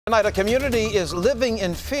Tonight, a community is living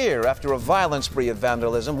in fear after a violent spree of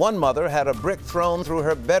vandalism. One mother had a brick thrown through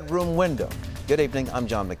her bedroom window. Good evening, I'm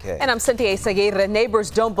John McKay. And I'm Cynthia Seguirre. Neighbors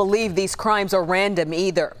don't believe these crimes are random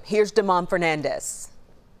either. Here's Damon Fernandez.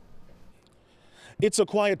 It's a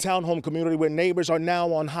quiet townhome community where neighbors are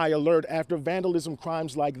now on high alert after vandalism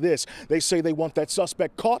crimes like this. They say they want that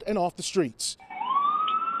suspect caught and off the streets.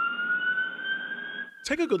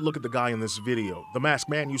 Take a good look at the guy in this video. The masked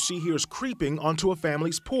man you see here is creeping onto a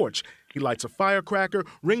family's porch. He lights a firecracker,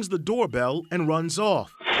 rings the doorbell, and runs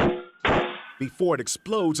off before it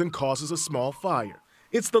explodes and causes a small fire.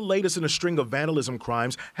 It's the latest in a string of vandalism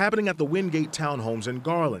crimes happening at the Wingate townhomes in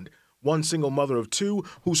Garland. One single mother of two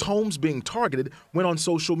whose home's being targeted went on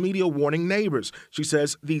social media warning neighbors. She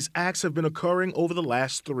says these acts have been occurring over the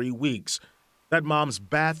last 3 weeks. That mom's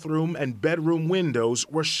bathroom and bedroom windows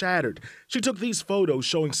were shattered. She took these photos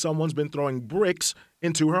showing someone's been throwing bricks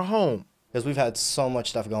into her home. Because we've had so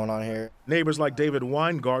much stuff going on here. Neighbors like David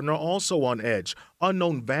Weingarten are also on edge.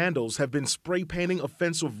 Unknown vandals have been spray painting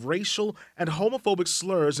offensive racial and homophobic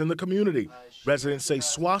slurs in the community. Residents say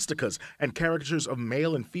swastikas and caricatures of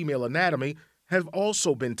male and female anatomy have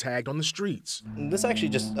also been tagged on the streets. This actually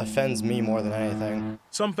just offends me more than anything.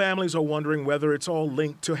 Some families are wondering whether it's all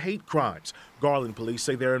linked to hate crimes. Garland police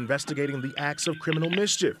say they're investigating the acts of criminal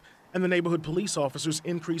mischief, and the neighborhood police officers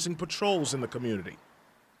increasing patrols in the community.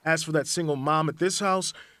 As for that single mom at this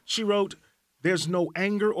house, she wrote, "There's no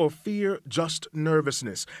anger or fear, just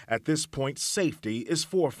nervousness. At this point, safety is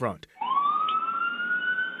forefront."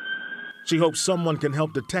 She hopes someone can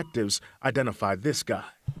help detectives identify this guy.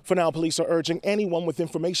 For now, police are urging anyone with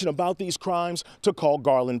information about these crimes to call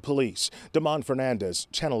Garland Police. Damon Fernandez,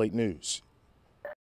 Channel 8 News.